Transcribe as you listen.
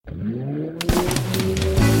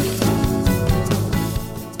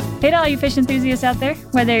Hey to all you fish enthusiasts out there.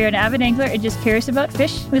 Whether you're an avid angler or just curious about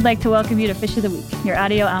fish, we'd like to welcome you to Fish of the Week, your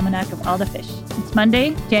audio almanac of all the fish. It's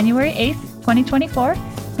Monday, January 8th, 2024,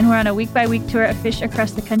 and we're on a week-by-week tour of fish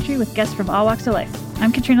across the country with guests from all walks of life.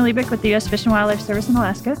 I'm Katrina Liebick with the U.S. Fish and Wildlife Service in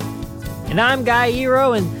Alaska. And I'm Guy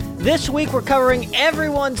Eero, and this week we're covering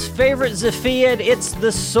everyone's favorite Zephiid. It's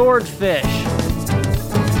the swordfish.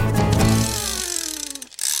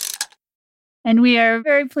 And we are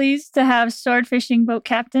very pleased to have sword fishing boat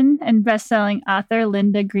captain and best-selling author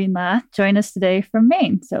Linda Greenlaw join us today from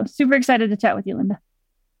Maine. So super excited to chat with you, Linda.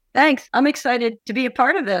 Thanks. I'm excited to be a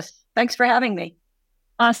part of this. Thanks for having me.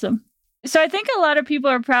 Awesome. So I think a lot of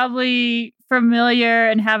people are probably familiar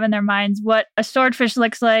and have in their minds what a swordfish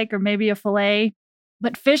looks like, or maybe a fillet.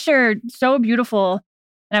 But fish are so beautiful.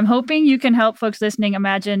 And I'm hoping you can help folks listening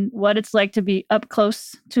imagine what it's like to be up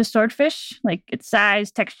close to a swordfish, like its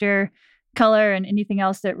size, texture, color, and anything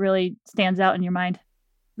else that really stands out in your mind.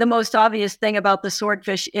 The most obvious thing about the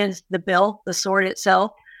swordfish is the bill, the sword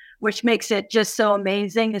itself, which makes it just so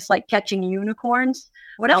amazing. It's like catching unicorns.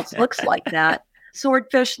 What else looks like that?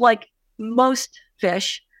 Swordfish, like most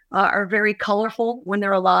fish, are very colorful when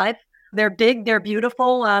they're alive. They're big, they're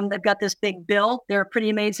beautiful. They've got this big bill. They're a pretty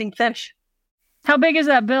amazing fish. How big is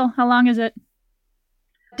that bill? How long is it?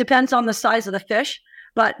 Depends on the size of the fish,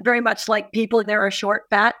 but very much like people, there are short,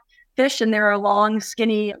 fat fish, and there are long,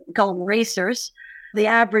 skinny, called racers. The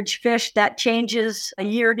average fish, that changes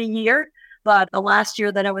year to year. But the last year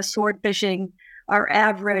that I was sword fishing, our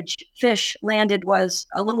average fish landed was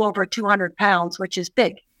a little over 200 pounds, which is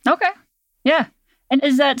big. Okay. Yeah. And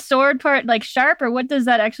is that sword part like sharp, or what does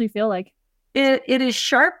that actually feel like? It is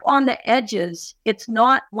sharp on the edges. It's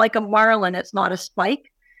not like a marlin. It's not a spike.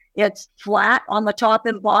 It's flat on the top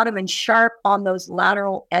and bottom and sharp on those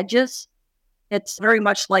lateral edges. It's very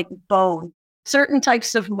much like bone. Certain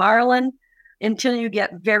types of marlin, until you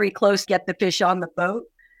get very close, get the fish on the boat,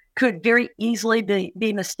 could very easily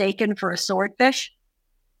be mistaken for a swordfish.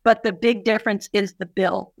 But the big difference is the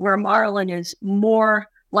bill, where marlin is more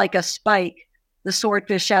like a spike. The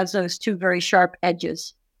swordfish has those two very sharp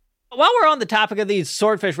edges. While we're on the topic of these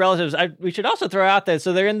swordfish relatives, we should also throw out that,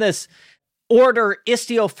 so they're in this order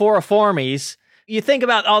Istiophoriformes. You think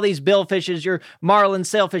about all these billfishes, your marlin,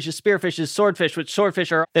 sailfishes, spearfishes, swordfish, which swordfish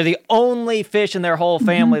they're the only fish in their whole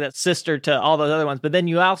family that's sister to all those other ones. But then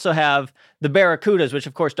you also have the barracudas, which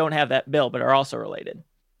of course don't have that bill, but are also related.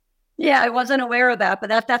 Yeah, I wasn't aware of that, but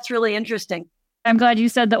that's really interesting. I'm glad you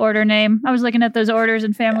said the order name. I was looking at those orders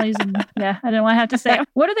and families, and yeah, I didn't want to have to say it.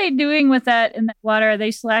 What are they doing with that in the water? Are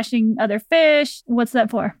they slashing other fish? What's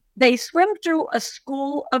that for? They swim through a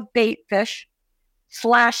school of bait fish,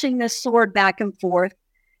 slashing the sword back and forth,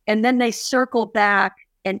 and then they circle back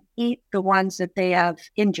and eat the ones that they have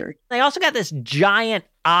injured. They also got this giant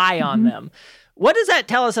eye on them. What does that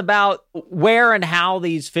tell us about where and how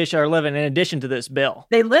these fish are living in addition to this bill?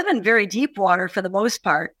 They live in very deep water for the most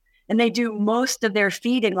part, and they do most of their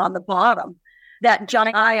feeding on the bottom. That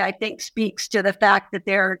giant eye, I think, speaks to the fact that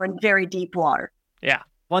they're in very deep water. Yeah.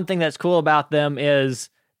 One thing that's cool about them is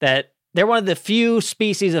that they're one of the few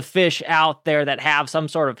species of fish out there that have some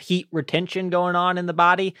sort of heat retention going on in the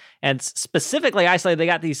body. And specifically isolated, they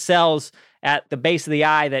got these cells at the base of the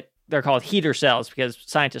eye that they're called heater cells, because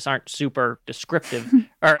scientists aren't super descriptive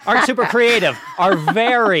or aren't super creative, are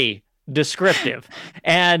very descriptive.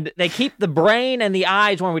 And they keep the brain and the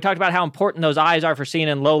eyes, when we talked about how important those eyes are for seeing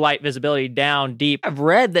in low light visibility, down deep. I've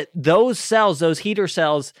read that those cells, those heater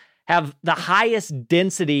cells, have the highest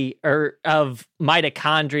density of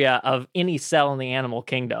mitochondria of any cell in the animal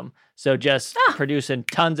kingdom. So just producing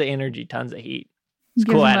tons of energy, tons of heat. It's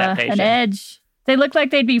Give cool them adaptation. An edge. They look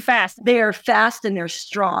like they'd be fast. They are fast and they're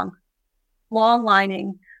strong. Long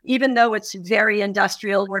lining. Even though it's very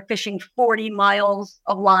industrial, we're fishing 40 miles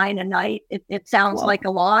of line a night. It sounds like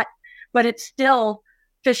a lot, but it's still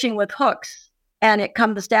fishing with hooks. And it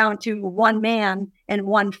comes down to one man and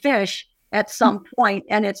one fish at some point,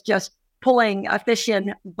 and it's just pulling a fish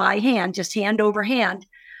in by hand, just hand over hand.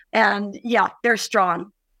 And yeah, they're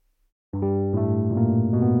strong.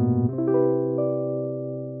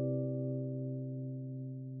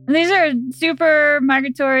 These are super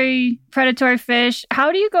migratory, predatory fish.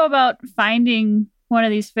 How do you go about finding one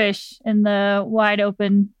of these fish in the wide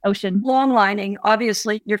open ocean? Long lining,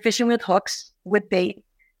 obviously, you're fishing with hooks, with bait,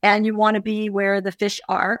 and you want to be where the fish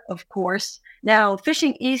are, of course. Now,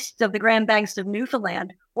 fishing east of the Grand Banks of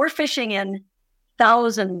Newfoundland, we're fishing in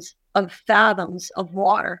thousands of fathoms of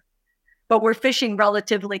water, but we're fishing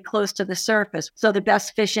relatively close to the surface. So the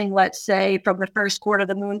best fishing, let's say, from the first quarter of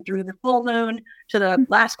the moon through the full moon to the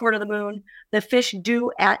last quarter of the moon, the fish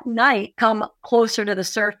do at night come closer to the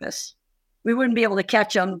surface. we wouldn't be able to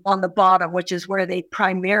catch them on the bottom, which is where they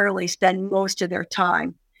primarily spend most of their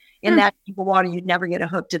time. In that deep water, you'd never get a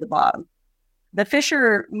hook to the bottom. The fish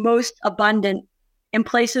are most abundant in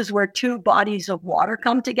places where two bodies of water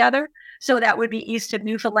come together. So that would be east of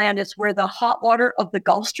Newfoundland. It's where the hot water of the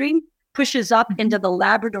Gulf Stream pushes up into the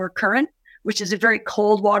Labrador Current, which is a very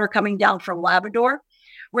cold water coming down from Labrador.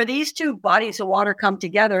 Where these two bodies of water come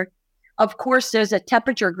together, of course, there's a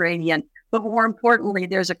temperature gradient, but more importantly,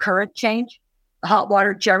 there's a current change. The hot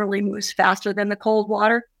water generally moves faster than the cold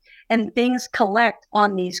water, and things collect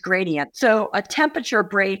on these gradients. So a temperature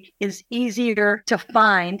break is easier to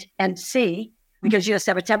find and see because you just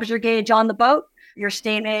have a temperature gauge on the boat. You're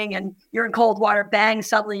steaming and you're in cold water, bang,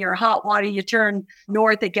 suddenly you're hot water. You turn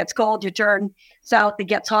north, it gets cold. You turn south, it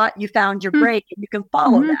gets hot. You found your break and you can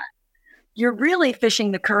follow that. You're really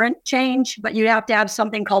fishing the current change, but you have to have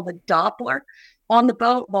something called a Doppler on the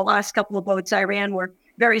boat. The last couple of boats I ran were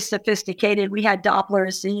very sophisticated. We had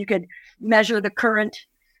Dopplers, so you could measure the current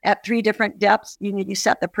at 3 different depths. You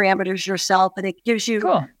set the parameters yourself, and it gives you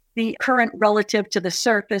the current relative to the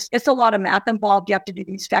surface. It's a lot of math involved. You have to do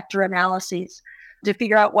these vector analyses to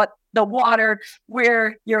figure out what the water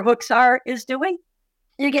where your hooks are is doing.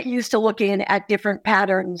 You get used to looking at different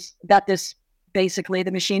patterns that basically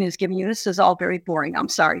the machine is giving you. This is all very boring. I'm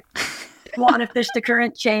sorry. You want to fish the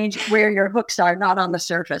current change where your hooks are, not on the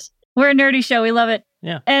surface. We're a nerdy show. We love it.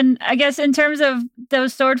 Yeah. And I guess in terms of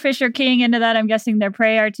those swordfish are keying into that, I'm guessing their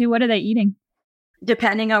prey are too. What are they eating?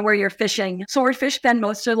 Depending on where you're fishing. Swordfish spend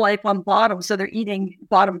most of their life on bottom, so they're eating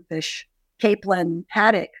bottom fish, capelin,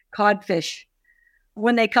 haddock, codfish.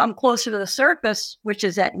 When they come closer to the surface, which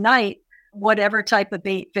is at night, whatever type of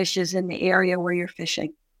bait fish is in the area where you're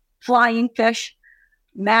fishing. Flying fish,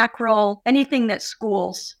 mackerel, anything that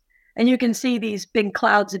schools. And you can see these big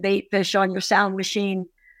clouds of bait fish on your sound machine,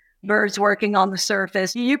 birds working on the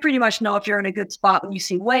surface. You pretty much know if you're in a good spot when you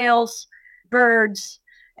see whales, birds,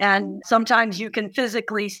 and sometimes you can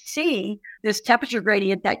physically see this temperature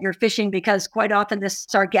gradient that you're fishing because quite often this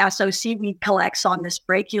sargasso seaweed collects on this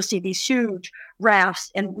break. You'll see these huge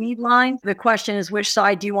rafts and weed lines. The question is, which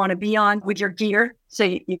side do you want to be on with your gear? So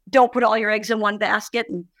you don't put all your eggs in one basket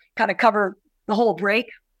and kind of cover the whole break.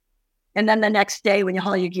 And then the next day when you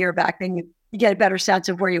haul your gear back, then you get a better sense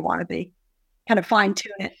of where you want to be. Kind of fine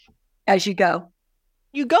tune it as you go.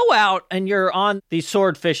 You go out and you're on these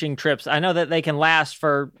sword fishing trips. I know that they can last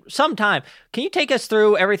for some time. Can you take us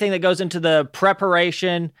through everything that goes into the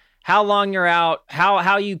preparation, how long you're out,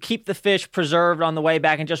 how you keep the fish preserved on the way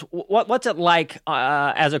back, and just what's it like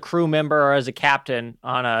as a crew member or as a captain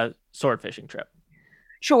on a sword fishing trip?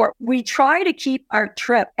 Sure. We try to keep our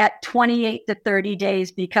trip at 28 to 30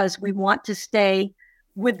 days because we want to stay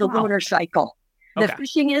with the lunar cycle. The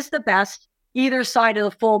fishing is the best either side of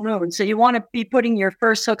the full moon. So you want to be putting your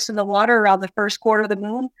first hooks in the water around the first quarter of the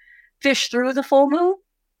moon, fish through the full moon,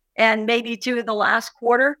 and maybe to the last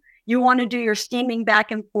quarter. You want to do your steaming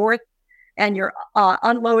back and forth and your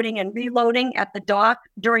unloading and reloading at the dock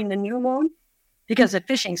during the new moon because the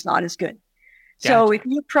fishing's not as good. So if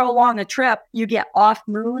you prolong a trip, you get off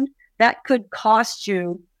moon, that could cost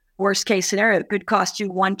you, worst case scenario, it could cost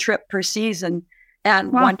you 1 trip per season.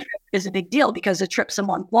 And one trip is a big deal because the trip's a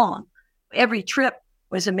month long. Every trip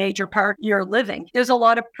was a major part of your living. There's a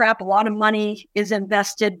lot of prep, a lot of money is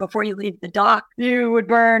invested before you leave the dock. You would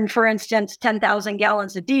burn, for instance, 10,000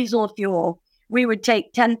 gallons of diesel fuel. We would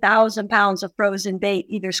take 10,000 pounds of frozen bait,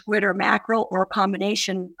 either squid or mackerel or a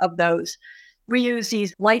combination of those. We use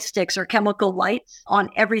these light sticks or chemical lights on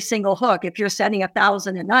every single hook. If you're setting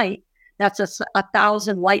 1,000 a night, that's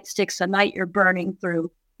 1,000 light sticks a night you're burning through.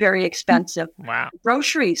 Very expensive. Wow.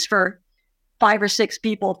 Groceries for 5 or 6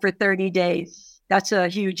 people for 30 days. That's a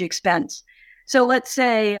huge expense. So let's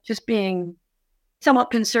say, just being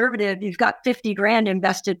somewhat conservative, you've got 50 grand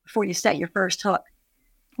invested before you set your first hook.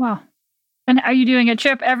 Wow. And are you doing a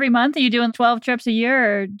trip every month? Are you doing 12 trips a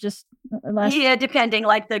year or just less? Yeah, depending.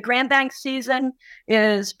 Like the Grand Bank season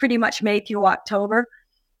is pretty much May through October.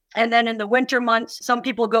 And then in the winter months, some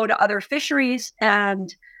people go to other fisheries.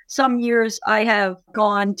 And some years I have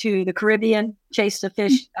gone to the Caribbean, chase the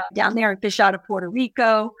fish down there and fish out of Puerto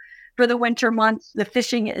Rico. For the winter months, the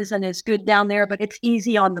fishing isn't as good down there, but it's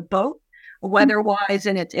easy on the boat weather-wise,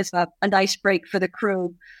 and it's a nice break for the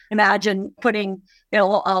crew. Imagine putting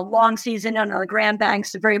a long season on the Grand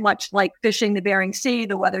Banks, very much like fishing the Bering Sea.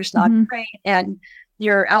 The weather's not great, and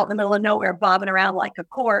you're out in the middle of nowhere bobbing around like a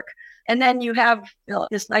cork. And then you have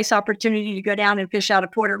this nice opportunity to go down and fish out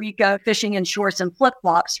of Puerto Rico, fishing in shorts and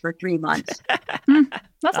flip-flops for 3 months.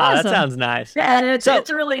 That's awesome. That sounds nice. Yeah, and it's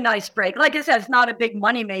a really nice break. Like I said, it's not a big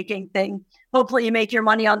money-making thing. Hopefully you make your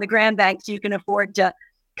money on the Grand Bank so you can afford to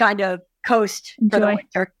kind of coast for the Enjoy.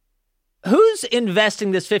 winter. Who's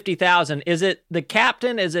investing this $50,000? Is it the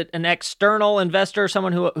captain? Is it an external investor,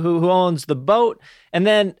 someone who owns the boat? And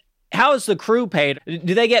then how is the crew paid?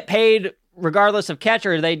 Do they get paid regardless of catch,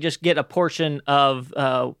 or do they just get a portion of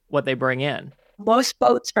what they bring in? Most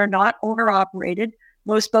boats are not owner-operated.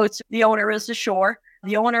 Most boats, the owner is ashore.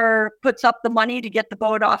 The owner puts up the money to get the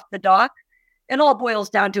boat off the dock. It all boils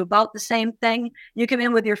down to about the same thing. You come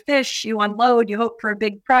in with your fish, you unload, you hope for a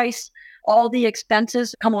big price. All the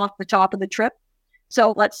expenses come off the top of the trip.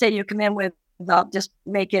 So let's say you come in with, just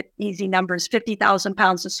make it easy numbers, 50,000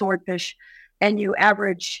 pounds of swordfish, and you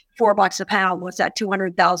average $4 a pound. What's that?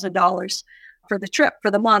 $200,000 for the trip for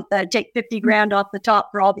the month. Take 50 grand off the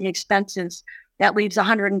top for all the expenses. That leaves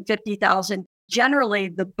 150,000. Generally,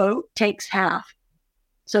 the boat takes half.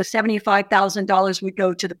 So $75,000 would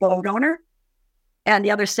go to the boat owner, and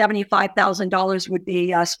the other $75,000 would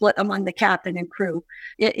be split among the captain and crew.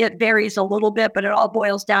 It varies a little bit, but it all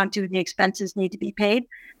boils down to the expenses need to be paid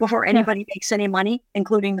before anybody makes any money,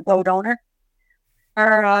 including the boat owner.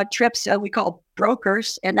 Our trips we call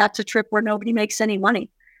brokers, and that's a trip where nobody makes any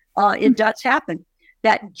money. It does happen.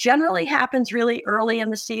 That generally happens really early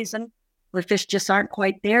in the season. The fish just aren't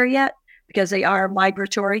quite there yet because they are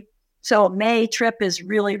migratory. So a May trip is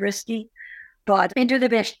really risky. But do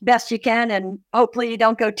the best you can, and hopefully you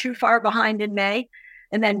don't go too far behind in May.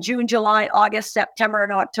 And then June, July, August, September,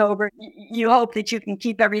 and October, you hope that you can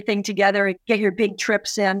keep everything together and get your big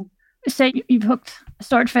trips in. Say you've hooked a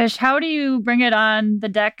swordfish. How do you bring it on the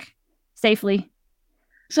deck safely?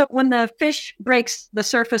 So when the fish breaks the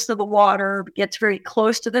surface of the water, gets very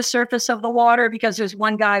close to the surface of the water, because there's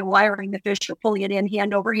one guy wiring the fish or pulling it in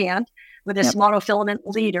hand over hand with this monofilament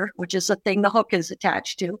leader, which is the thing the hook is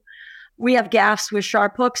attached to. We have gaffs with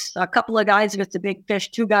sharp hooks. A couple of guys, if it's a big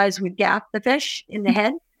fish, 2 guys would gaff the fish in the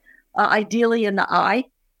head, ideally in the eye,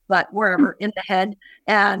 but wherever in the head,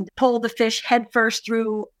 and pull the fish head first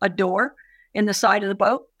through a door in the side of the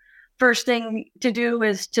boat. First thing to do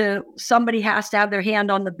is somebody has to have their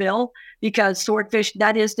hand on the bill, because swordfish,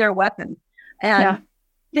 that is their weapon. And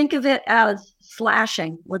think of it as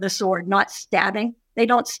slashing with a sword, not stabbing. They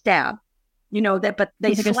don't stab. You know that, but they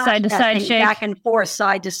like slash side to side shake, back and forth,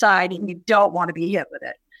 side to side, and you don't want to be hit with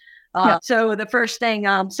it. So the first thing,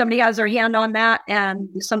 somebody has their hand on that, and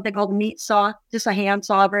something called a meat saw, just a hand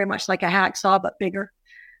saw, very much like a hacksaw but bigger.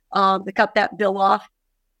 They cut that bill off,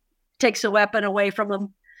 takes the weapon away from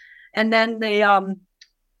them, and then the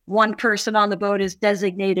one person on the boat is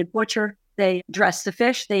designated butcher. They dress the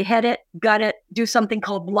fish, they head it, gut it, do something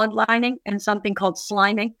called bloodlining and something called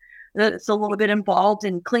sliming. It's a little bit involved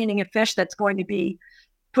in cleaning a fish that's going to be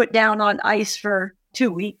put down on ice for 2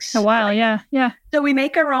 weeks. A while, yeah. So we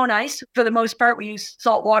make our own ice. For the most part, we use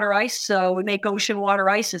saltwater ice. So we make ocean water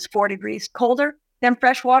ice. It's 4 degrees colder than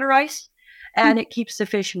freshwater ice, and it keeps the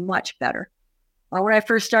fish much better. When I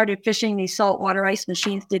first started fishing, these saltwater ice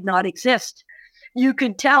machines did not exist. You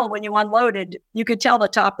could tell when you unloaded, you could tell the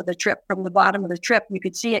top of the trip from the bottom of the trip. You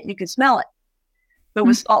could see it, you could smell it. But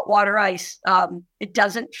with saltwater ice, it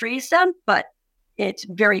doesn't freeze them, but it's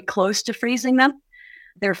very close to freezing them.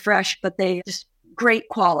 They're fresh, but they just great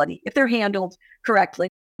quality if they're handled correctly.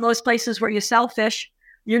 Most places where you sell fish,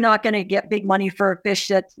 you're not going to get big money for a fish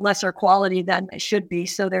that's lesser quality than it should be.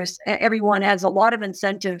 So everyone has a lot of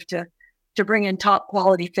incentive to bring in top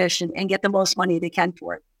quality fish and get the most money they can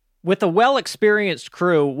for it. With a well-experienced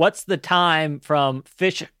crew, what's the time from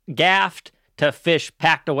fish gaffed to fish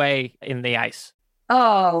packed away in the ice?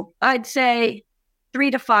 Oh, I'd say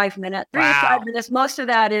 3 to 5 minutes. 3 to 5 minutes. Most of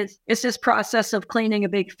that is this process of cleaning a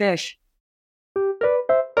big fish.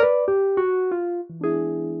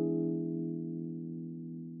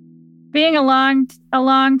 Being a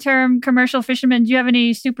long-term commercial fisherman, do you have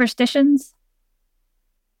any superstitions?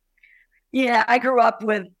 Yeah, I grew up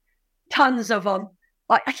with tons of them.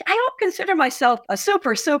 I don't consider myself a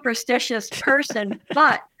super superstitious person,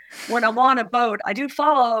 but when I'm on a boat, I do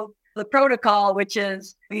follow the protocol, which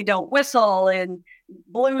is you don't whistle, and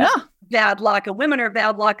blues bad luck, and women are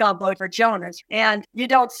bad luck on boat for Jonas. And you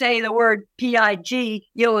don't say the word P-I-G,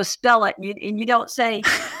 you spell it, and you don't say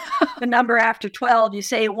the number after 12, you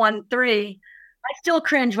say 1-3. I still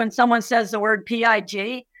cringe when someone says the word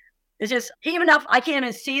P-I-G. It's just, even if I can't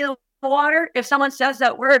even see the water, if someone says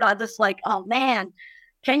that word, I'm just like, oh man,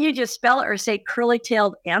 can you just spell it or say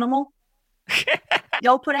curly-tailed animal?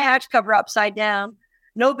 Don't put a hatch cover upside down.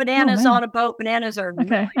 No bananas on a boat. Bananas are...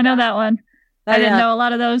 Okay, I know that one. I didn't know a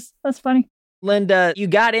lot of those. That's funny. Linda, you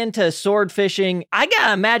got into sword fishing. I got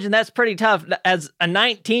to imagine that's pretty tough. As a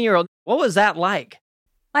 19-year-old, what was that like?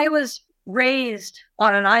 I was raised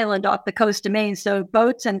on an island off the coast of Maine, so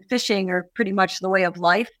boats and fishing are pretty much the way of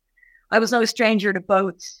life. I was no stranger to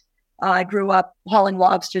boats. I grew up hauling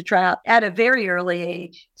lobster trap at a very early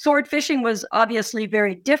age. Sword fishing was obviously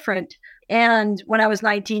very different. And when I was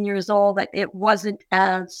 19 years old, it wasn't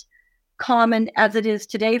as common as it is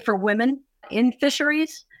today for women in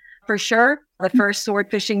fisheries, for sure. The first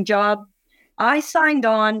sword fishing job, I signed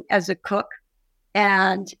on as a cook.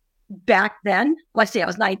 And back then, let's see, I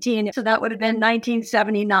was 19. So that would have been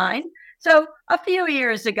 1979. So a few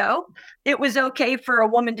years ago, it was okay for a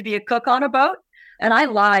woman to be a cook on a boat. And I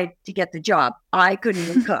lied to get the job. I couldn't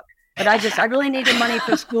even cook. But I really needed money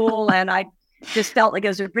for school. And I just felt like it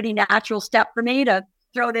was a pretty natural step for me to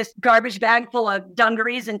throw this garbage bag full of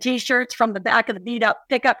dungarees and T-shirts from the back of the beat-up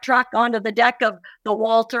pickup truck onto the deck of the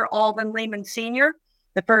Walter Alvin Lehman Sr.,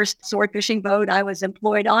 the first sword fishing boat I was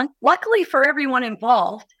employed on. Luckily for everyone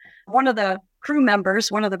involved, one of the crew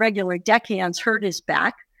members, one of the regular deckhands, hurt his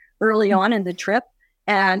back early on in the trip.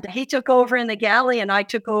 And he took over in the galley and I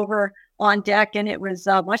took over on deck. And it was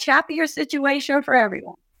a much happier situation for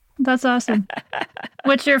everyone. That's awesome.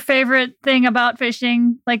 What's your favorite thing about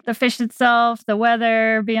fishing? Like the fish itself, the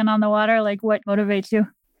weather, being on the water? Like what motivates you?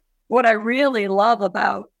 What I really love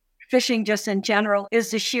about fishing just in general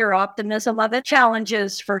is the sheer optimism of it.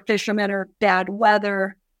 Challenges for fishermen are bad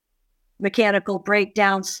weather, mechanical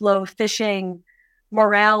breakdown, slow fishing,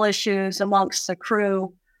 morale issues amongst the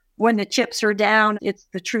crew. When the chips are down, it's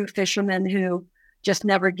the true fisherman who just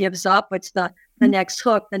never gives up. It's the next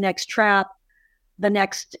hook, the next trap, the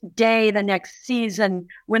next day, the next season.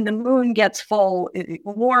 When the moon gets full,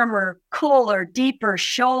 warmer, cooler, deeper,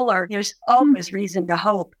 shoaler, there's always reason to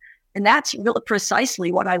hope. And that's really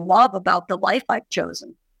precisely what I love about the life I've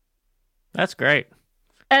chosen. That's great.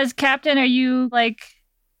 As captain, are you like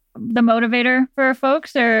the motivator for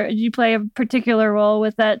folks, or do you play a particular role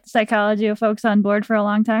with that psychology of folks on board for a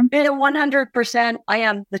long time? 100%, I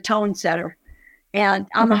am the tone setter. And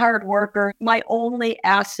I'm a hard worker. My only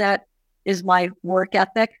asset is my work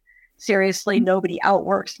ethic. Seriously, nobody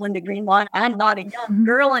outworks Linda Greenlaw. I'm not a young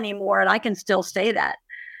girl anymore, and I can still say that.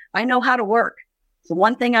 I know how to work. It's the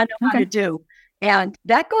one thing I know how to do. And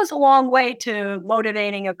that goes a long way to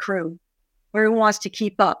motivating a crew who wants to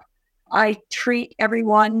keep up. I treat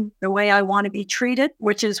everyone the way I want to be treated,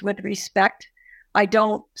 which is with respect. I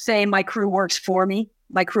don't say my crew works for me.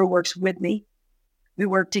 My crew works with me. We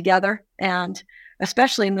work together. And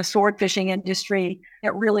especially in the sword fishing industry,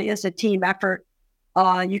 it really is a team effort.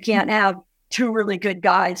 You can't have 2 really good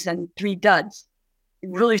guys and 3 duds. It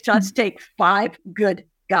really does take 5 good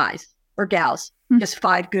guys or gals, just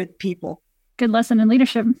 5 good people. Good lesson in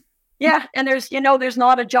leadership. Yeah. And there's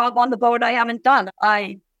not a job on the boat I haven't done.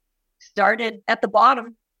 I started at the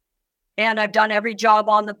bottom and I've done every job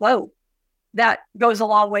on the boat. That goes a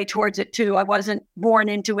long way towards it too. I wasn't born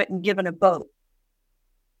into it and given a boat.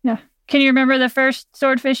 Yeah. Can you remember the first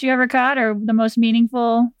swordfish you ever caught, or the most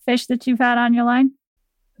meaningful fish that you've had on your line?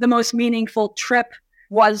 The most meaningful trip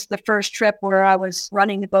was the first trip where I was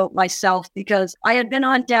running the boat myself, because I had been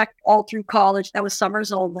on deck all through college. That was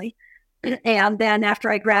summers only. And then after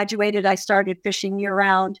I graduated, I started fishing year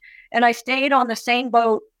round. And I stayed on the same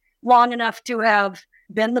boat long enough to have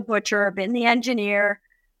been the butcher, been the engineer,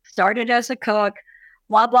 started as a cook,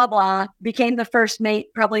 blah, blah, blah, became the first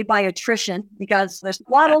mate probably by attrition, because there's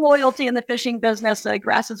a lot of loyalty in the fishing business. The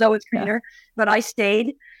grass is always greener, but I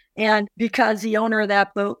stayed. And because the owner of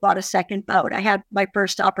that boat bought a second boat, I had my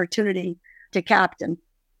first opportunity to captain.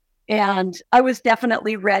 And I was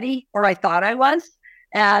definitely ready, or I thought I was.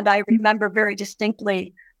 And I remember very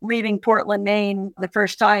distinctly leaving Portland, Maine the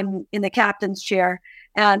first time in the captain's chair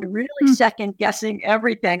and really second guessing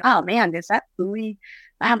everything. Oh man, is that buoy?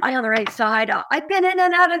 Am I on the right side? I've been in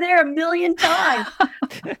and out of there a million times.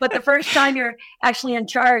 But the first time you're actually in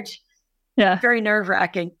charge, very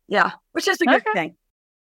nerve-wracking. Yeah, which is a good thing.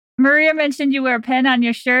 Maria mentioned you wear a pin on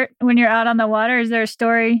your shirt when you're out on the water. Is there a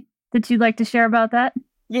story that you'd like to share about that?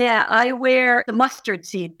 Yeah, I wear the mustard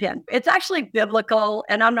seed pin. It's actually biblical,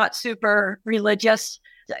 and I'm not super religious.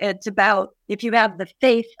 It's about if you have the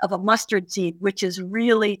faith of a mustard seed, which is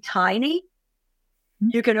really tiny,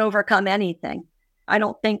 you can overcome anything. I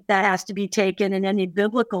don't think that has to be taken in any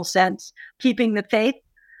biblical sense. Keeping the faith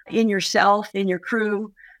in yourself, in your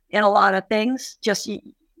crew, in a lot of things, just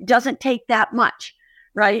doesn't take that much,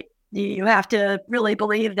 right? You have to really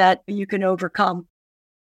believe that you can overcome.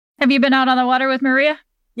 Have you been out on the water with Maria?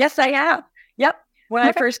 Yes, I have. Yep. When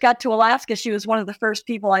I first got to Alaska, she was one of the first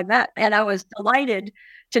people I met. And I was delighted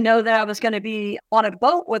to know that I was going to be on a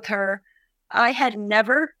boat with her. I had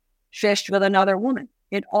never fished with another woman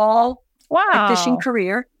in all my fishing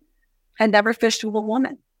career. I never fished with a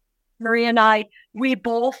woman. Maria and I, we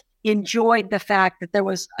both enjoyed the fact that there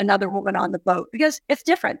was another woman on the boat, because it's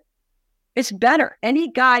different. It's better. Any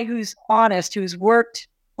guy who's honest, who's worked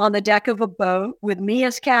on the deck of a boat with me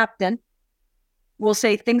as captain, will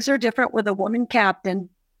say things are different with a woman captain,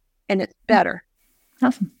 and it's better.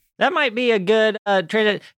 Awesome. That might be a good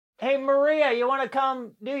trade. Hey, Maria, you want to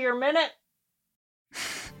come do your minute?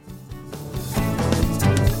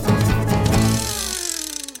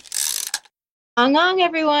 Gong,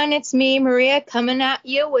 everyone. It's me, Maria, coming at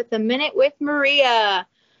you with a minute with Maria.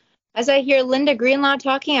 As I hear Linda Greenlaw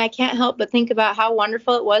talking, I can't help but think about how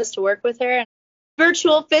wonderful it was to work with her.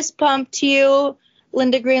 Virtual fist pump to you,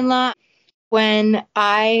 Linda Greenlaw. When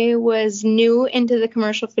I was new into the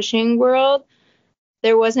commercial fishing world,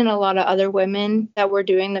 there wasn't a lot of other women that were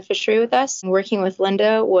doing the fishery with us. Working with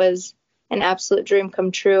Linda was an absolute dream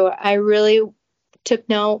come true. I really took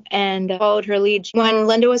note and followed her lead. When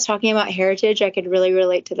Linda was talking about heritage, I could really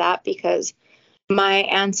relate to that because my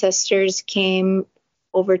ancestors came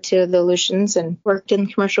over to the Aleutians and worked in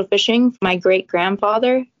commercial fishing. My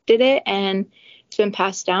great-grandfather did it, and it's been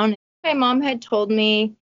passed down. My mom had told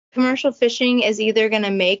me commercial fishing is either going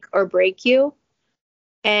to make or break you.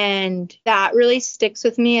 And that really sticks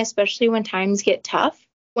with me, especially when times get tough.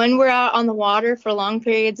 When we're out on the water for long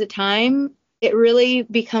periods of time, it really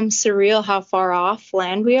becomes surreal how far off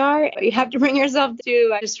land we are. You have to bring yourself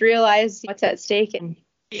to just realize what's at stake, and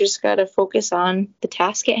you just got to focus on the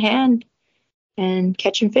task at hand and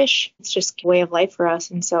catching fish. It's just a way of life for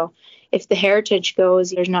us. And so if the heritage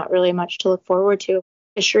goes, there's not really much to look forward to.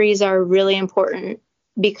 Fisheries are really important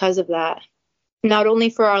because of that, not only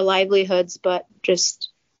for our livelihoods, but just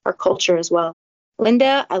our culture as well.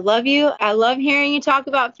 Linda, I love you. I love hearing you talk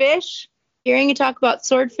about fish. Hearing you talk about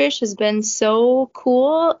swordfish has been so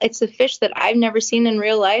cool. It's a fish that I've never seen in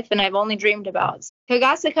real life and I've only dreamed about.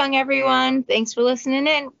 Kagasakung, everyone. Thanks for listening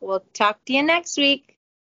in. We'll talk to you next week.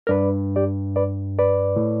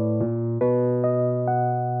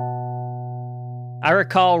 I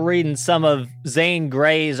recall reading some of Zane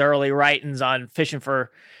Gray's early writings on fishing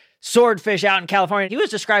for swordfish out in California. He was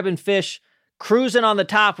describing fish cruising on the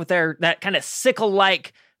top with that kind of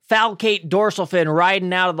sickle-like falcate dorsal fin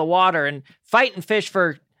riding out of the water and fighting fish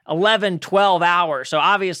for 11, 12 hours. So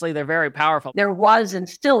obviously they're very powerful. There was and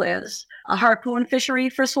still is a harpoon fishery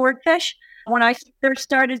for swordfish. When I first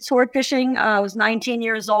started sword fishing, I was 19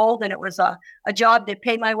 years old, and it was a job that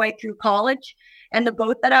paid my way through college. And the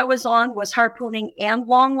boat that I was on was harpooning and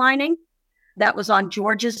long lining. That was on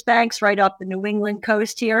George's Banks, right up the New England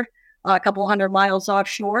coast here, a couple hundred miles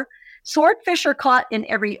offshore. Swordfish are caught in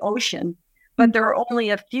every ocean, but there are only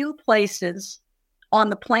a few places on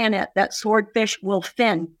the planet that swordfish will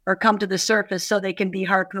fin or come to the surface so they can be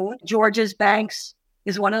harpooned. George's Banks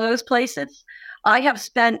is one of those places. I have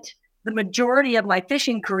spent the majority of my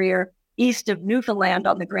fishing career east of Newfoundland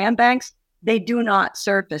on the Grand Banks. They do not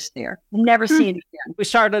surface there. Never seen it again. We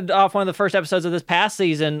started off one of the first episodes of this past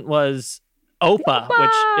season was Opa,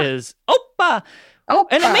 which is Opa.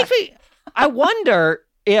 And it makes me, I wonder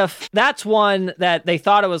if that's one that they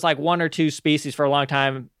thought it was like one or two species for a long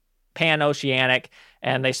time, pan-oceanic,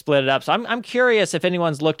 and they split it up. So I'm curious if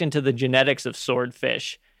anyone's looked into the genetics of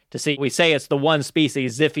swordfish to see. We say it's the one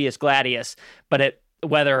species, Ziphius gladius, but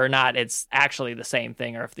whether or not it's actually the same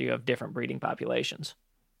thing or if you have different breeding populations.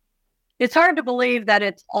 It's hard to believe that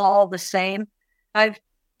it's all the same. I've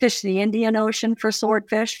fished the Indian Ocean for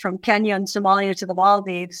swordfish from Kenya and Somalia to the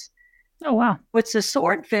Maldives. Oh, wow. With the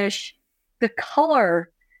swordfish, the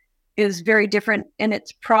color is very different, and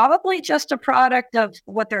it's probably just a product of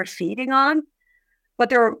what they're feeding on.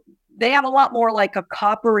 But they have a lot more like a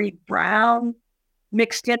coppery brown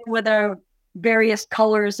mixed in with the various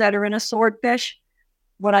colors that are in a swordfish.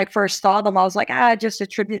 When I first saw them, I was like, just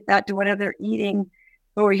attribute that to whatever they're eating.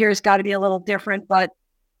 Over here has got to be a little different, but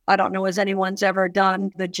I don't know as anyone's ever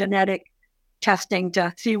done the genetic testing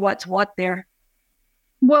to see what's what there.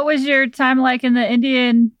 What was your time like in the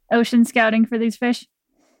Indian Ocean scouting for these fish?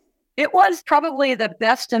 It was probably the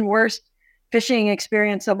best and worst fishing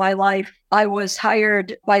experience of my life. I was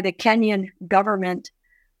hired by the Kenyan government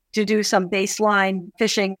to do some baseline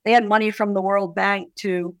fishing. They had money from the World Bank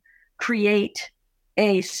to create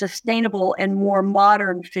a sustainable and more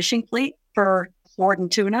modern fishing fleet for sword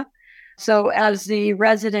and tuna. So as the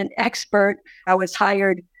resident expert, I was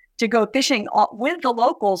hired to go fishing with the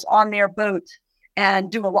locals on their boats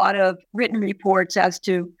and do a lot of written reports as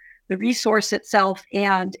to the resource itself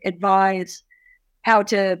and advise how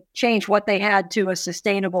to change what they had to a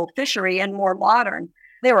sustainable fishery and more modern.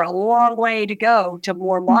 They were a long way to go to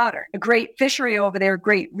more modern. A great fishery over there,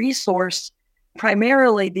 great resource,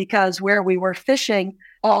 primarily because where we were fishing,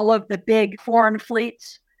 all of the big foreign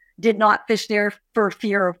fleets did not fish there for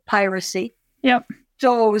fear of piracy. Yep.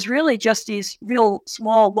 So it was really just these real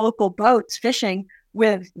small local boats fishing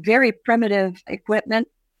with very primitive equipment,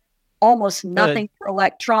 almost nothing for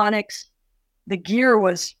electronics. The gear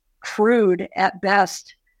was crude at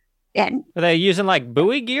best. And were they using like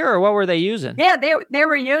buoy gear, or what were they using? yeah, they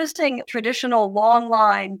were using traditional long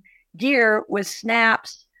line gear with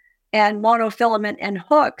snaps and monofilament and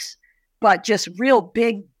hooks, but just real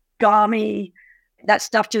big, gummy. That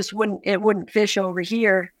stuff just wouldn't fish over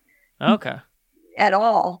here. Okay. At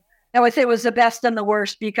all. I would say it was the best and the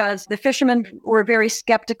worst because the fishermen were very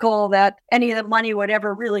skeptical that any of the money would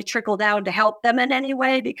ever really trickle down to help them in any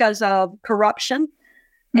way because of corruption.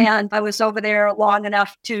 And I was over there long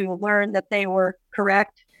enough to learn that they were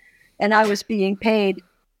correct. And I was being paid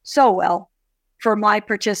so well for my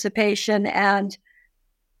participation. And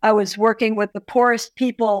I was working with the poorest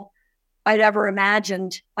people I'd ever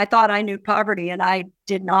imagined. I thought I knew poverty, and I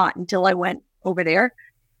did not until I went over there.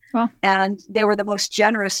 Well, and they were the most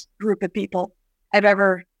generous group of people I've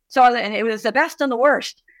ever saw. And it was the best and the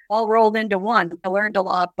worst all rolled into one. I learned a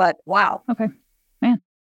lot, but wow. Okay. Man.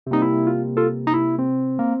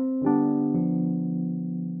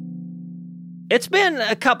 It's been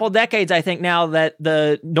a couple decades, I think, now that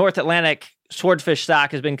the North Atlantic swordfish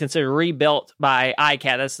stock has been considered rebuilt by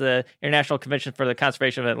ICAT. That's the International Convention for the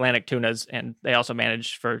Conservation of Atlantic Tunas, and they also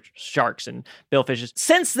manage for sharks and billfishes.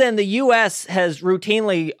 Since then, the U.S. has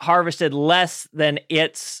routinely harvested less than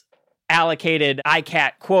its allocated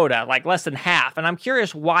ICAT quota, like less than half. And I'm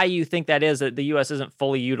curious why you think that is, that the U.S. isn't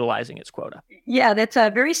fully utilizing its quota. Yeah, that's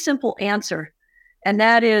a very simple answer. And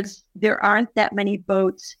that is there aren't that many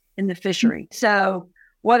boats in the fishery. So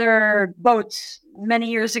whether boats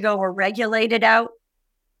many years ago were regulated out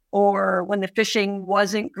or when the fishing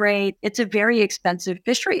wasn't great, it's a very expensive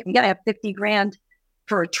fishery. You got to have $50,000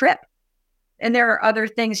 for a trip. And there are other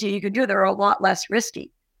things you could do that are a lot less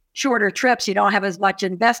risky. Shorter trips, you don't have as much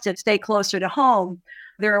invested, stay closer to home.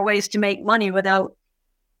 There are ways to make money without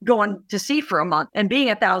going to sea for a month and being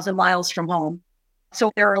 1,000 miles from home. So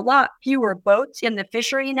there are a lot fewer boats in the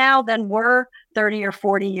fishery now than were 30 or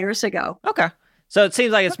 40 years ago. Okay. So it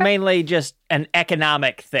seems like it's mainly just an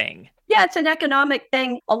economic thing. Yeah, it's an economic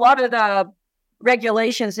thing. A lot of the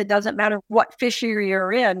regulations, it doesn't matter what fishery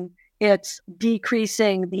you're in, it's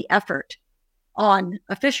decreasing the effort on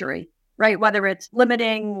a fishery, right? Whether it's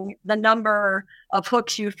limiting the number of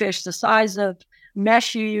hooks you fish, the size of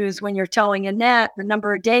mesh you use when you're towing a net, the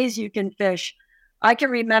number of days you can fish. I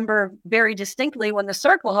can remember very distinctly when the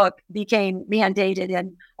circle hook became mandated,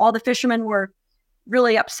 and all the fishermen were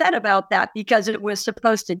really upset about that because it was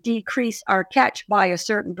supposed to decrease our catch by a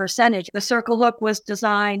certain percentage. The circle hook was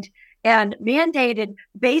designed and mandated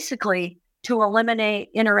basically to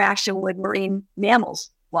eliminate interaction with marine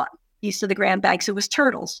mammals. Well, east of the Grand Banks, it was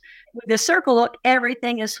turtles. With the circle hook,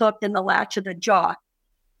 everything is hooked in the latch of the jaw.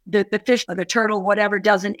 The fish or the turtle, whatever,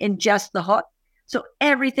 doesn't ingest the hook. So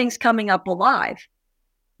everything's coming up alive.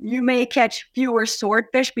 You may catch fewer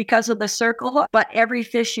swordfish because of the circle hook, but every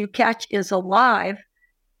fish you catch is alive.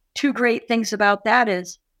 Two great things about that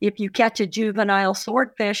is if you catch a juvenile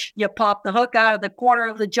swordfish, you pop the hook out of the corner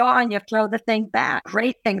of the jaw and you throw the thing back.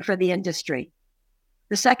 Great thing for the industry.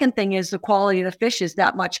 The second thing is the quality of the fish is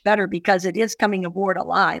that much better because it is coming aboard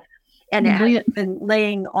alive. And it hasn't been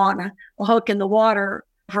laying on a hook in the water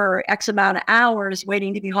for X amount of hours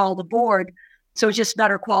waiting to be hauled aboard. So it's just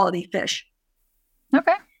better quality fish.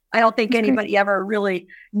 Okay. I don't think anybody ever really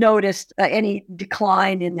noticed any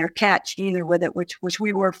decline in their catch either with it, which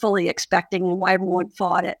we were fully expecting and why everyone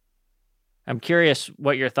fought it. I'm curious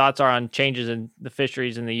what your thoughts are on changes in the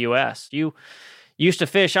fisheries in the U.S. You used to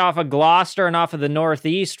fish off of Gloucester and off of the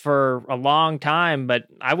Northeast for a long time, but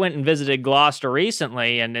I went and visited Gloucester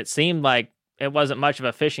recently, and it seemed like it wasn't much of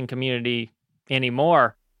a fishing community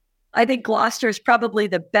anymore. I think Gloucester is probably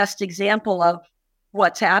the best example of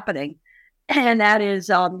what's happening. And that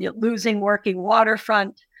is losing working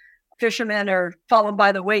waterfront. Fishermen are falling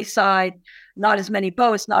by the wayside. Not as many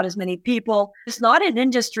boats, not as many people. It's not an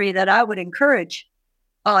industry that I would encourage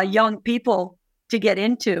young people to get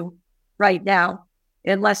into right now,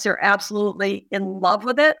 unless they're absolutely in love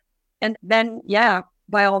with it. And then, yeah,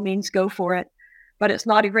 by all means, go for it. But it's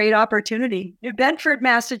not a great opportunity. New Bedford,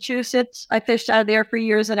 Massachusetts, I fished out of there for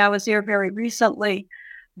years, and I was there very recently.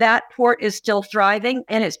 That port is still thriving,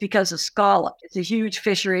 and it's because of scallop. It's a huge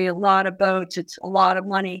fishery, a lot of boats, it's a lot of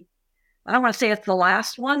money. I don't want to say it's the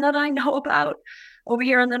last one that I know about over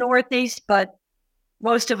here in the Northeast, but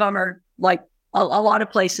most of them are like a lot of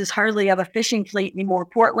places hardly have a fishing fleet anymore.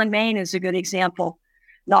 Portland, Maine is a good example.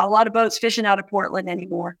 Not a lot of boats fishing out of Portland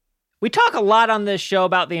anymore. We talk a lot on this show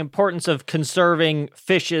about the importance of conserving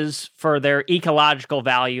fishes for their ecological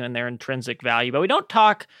value and their intrinsic value, but we don't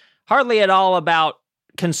talk hardly at all about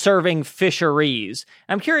conserving fisheries.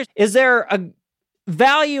 I'm curious, is there a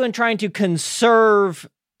value in trying to conserve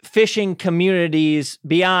fishing communities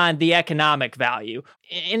beyond the economic value?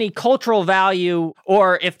 Any cultural value,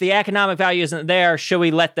 or if the economic value isn't there, should we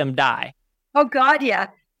let them die? Oh, God, yeah.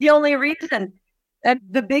 The only reason,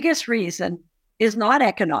 the biggest reason is not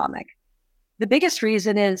economic. The biggest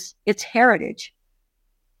reason is it's heritage.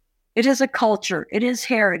 It is a culture. It is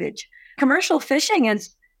heritage. Commercial fishing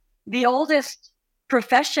is the oldest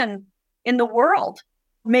profession in the world.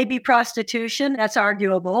 Maybe prostitution, that's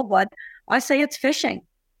arguable, but I say it's fishing.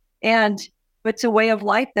 And it's a way of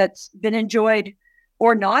life that's been enjoyed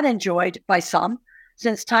or not enjoyed by some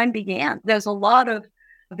since time began. There's a lot of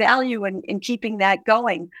value in keeping that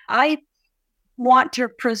going. I want to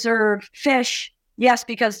preserve fish, yes,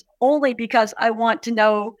 only because I want to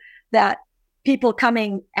know that people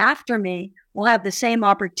coming after me will have the same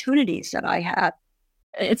opportunities that I had.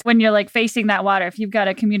 It's when you're like facing that water. If you've got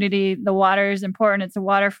a community, the water is important. It's a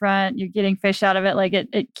waterfront. You're getting fish out of it. Like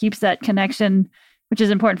it keeps that connection, which is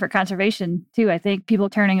important for conservation too. I think people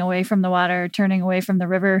turning away from the water, turning away from the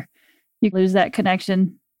river, you lose that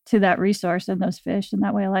connection to that resource and those fish and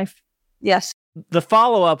that way of life. Yes. The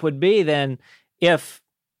follow-up would be then, if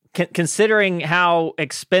considering how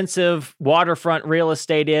expensive waterfront real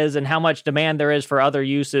estate is and how much demand there is for other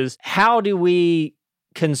uses, how do we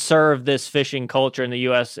conserve this fishing culture in the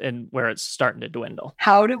U.S. and where it's starting to dwindle?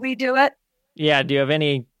 How do we do it? Yeah. Do you have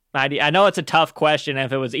any idea? I know it's a tough question.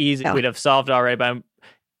 If it was easy, we'd have solved it already. But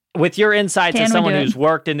with your insights as someone who's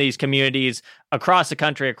worked in these communities across the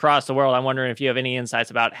country, across the world, I'm wondering if you have any insights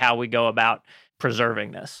about how we go about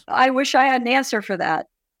preserving this. I wish I had an answer for that.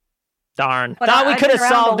 Darn. Thought we could have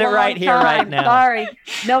solved it right here, right now. Sorry.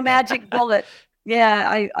 No magic bullet.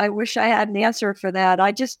 Yeah, I wish I had an answer for that.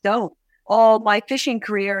 I just don't. All my fishing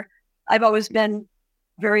career, I've always been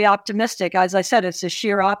very optimistic. As I said, it's a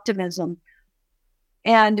sheer optimism.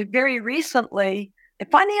 And very recently, I'm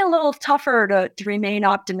finding it a little tougher to remain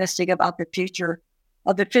optimistic about the future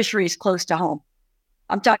of the fisheries close to home.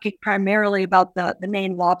 I'm talking primarily about the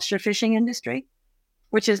Maine lobster fishing industry,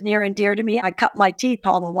 which is near and dear to me. I cut my teeth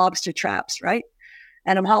hauling lobster traps, right?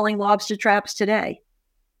 And I'm hauling lobster traps today.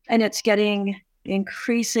 And it's getting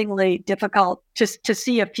increasingly difficult to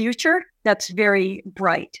see a future that's very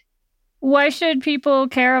bright. Why should people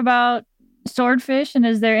care about swordfish? And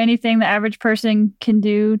is there anything the average person can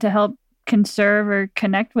do to help conserve or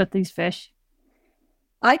connect with these fish?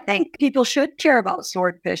 I think people should care about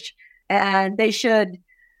swordfish, and they should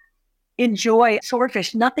enjoy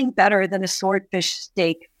swordfish. Nothing better than a swordfish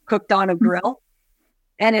steak cooked on a grill.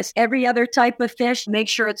 And it's every other type of fish. Make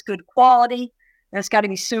sure it's good quality. And it's got to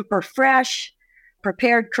be super fresh,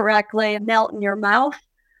 prepared correctly, and melt in your mouth.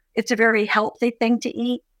 It's a very healthy thing to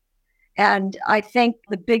eat. And I think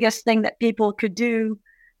the biggest thing that people could do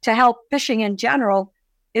to help fishing in general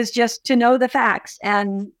is just to know the facts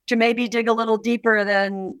and to maybe dig a little deeper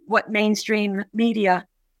than what mainstream media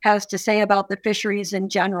has to say about the fisheries in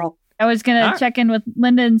general. I was going to check in with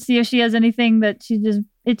Linda and see if she has anything that she's just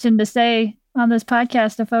itching to say on this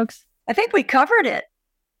podcast to folks. I think we covered it.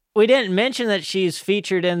 We didn't mention that she's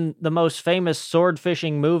featured in the most famous sword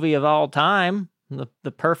fishing movie of all time,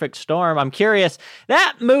 The Perfect Storm. I'm curious,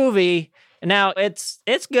 that movie, now it's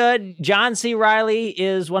good. John C. Reilly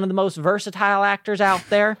is one of the most versatile actors out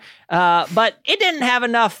there, but it didn't have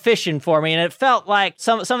enough fishing for me, and it felt like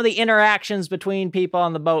some of the interactions between people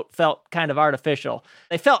on the boat felt kind of artificial.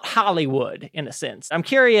 They felt Hollywood in a sense. I'm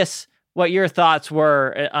curious what your thoughts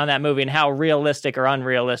were on that movie and how realistic or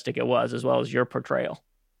unrealistic it was, as well as your portrayal.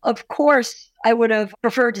 Of course, I would have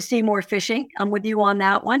preferred to see more fishing. I'm with you on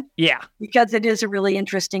that one. Yeah. Because it is a really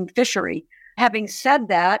interesting fishery. Having said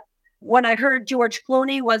that, when I heard George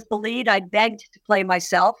Clooney was the lead, I begged to play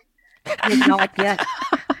myself. I did not get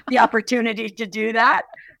the opportunity to do that.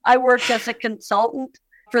 I worked as a consultant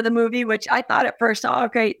for the movie, which I thought at first, oh,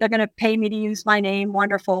 great, they're going to pay me to use my name.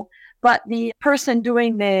 Wonderful. But the person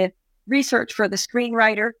doing the research for the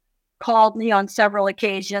screenwriter called me on several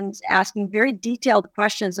occasions asking very detailed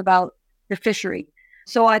questions about the fishery.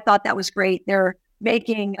 So I thought that was great. They're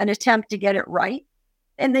making an attempt to get it right.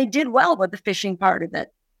 And they did well with the fishing part of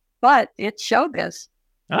it. But it's showbiz.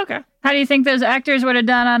 Okay. How do you think those actors would have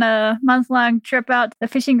done on a month-long trip out to the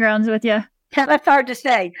fishing grounds with you? That's hard to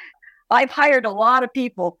say. I've hired a lot of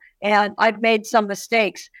people and I've made some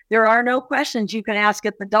mistakes. There are no questions you can ask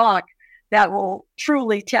at the dock that will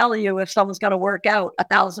truly tell you if someone's going to work out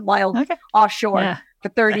 1,000 miles offshore for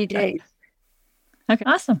 30 days. Okay,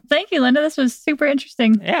 awesome. Thank you, Linda. This was super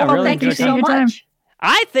interesting. Yeah, Well, really thank you enjoyed so your time. much.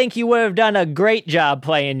 I think you would have done a great job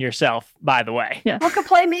playing yourself, by the way. Yeah. Who could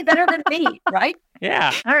play me better than me, right?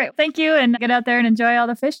 Yeah. All right. Thank you. And get out there and enjoy all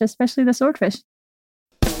the fish, especially the swordfish.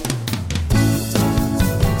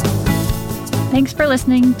 Thanks for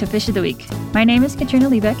listening to Fish of the Week. My name is Katrina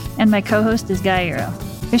Liebeck, and my co-host is Guy Eero.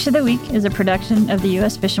 Fish of the Week is a production of the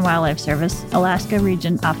U.S. Fish and Wildlife Service, Alaska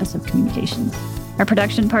Region Office of Communications. Our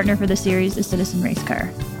production partner for the series is Citizen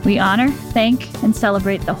Racecar. We honor, thank, and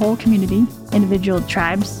celebrate the whole community, individual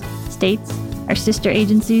tribes, states, our sister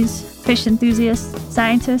agencies, fish enthusiasts,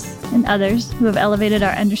 scientists, and others who have elevated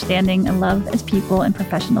our understanding and love as people and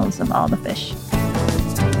professionals of all the fish.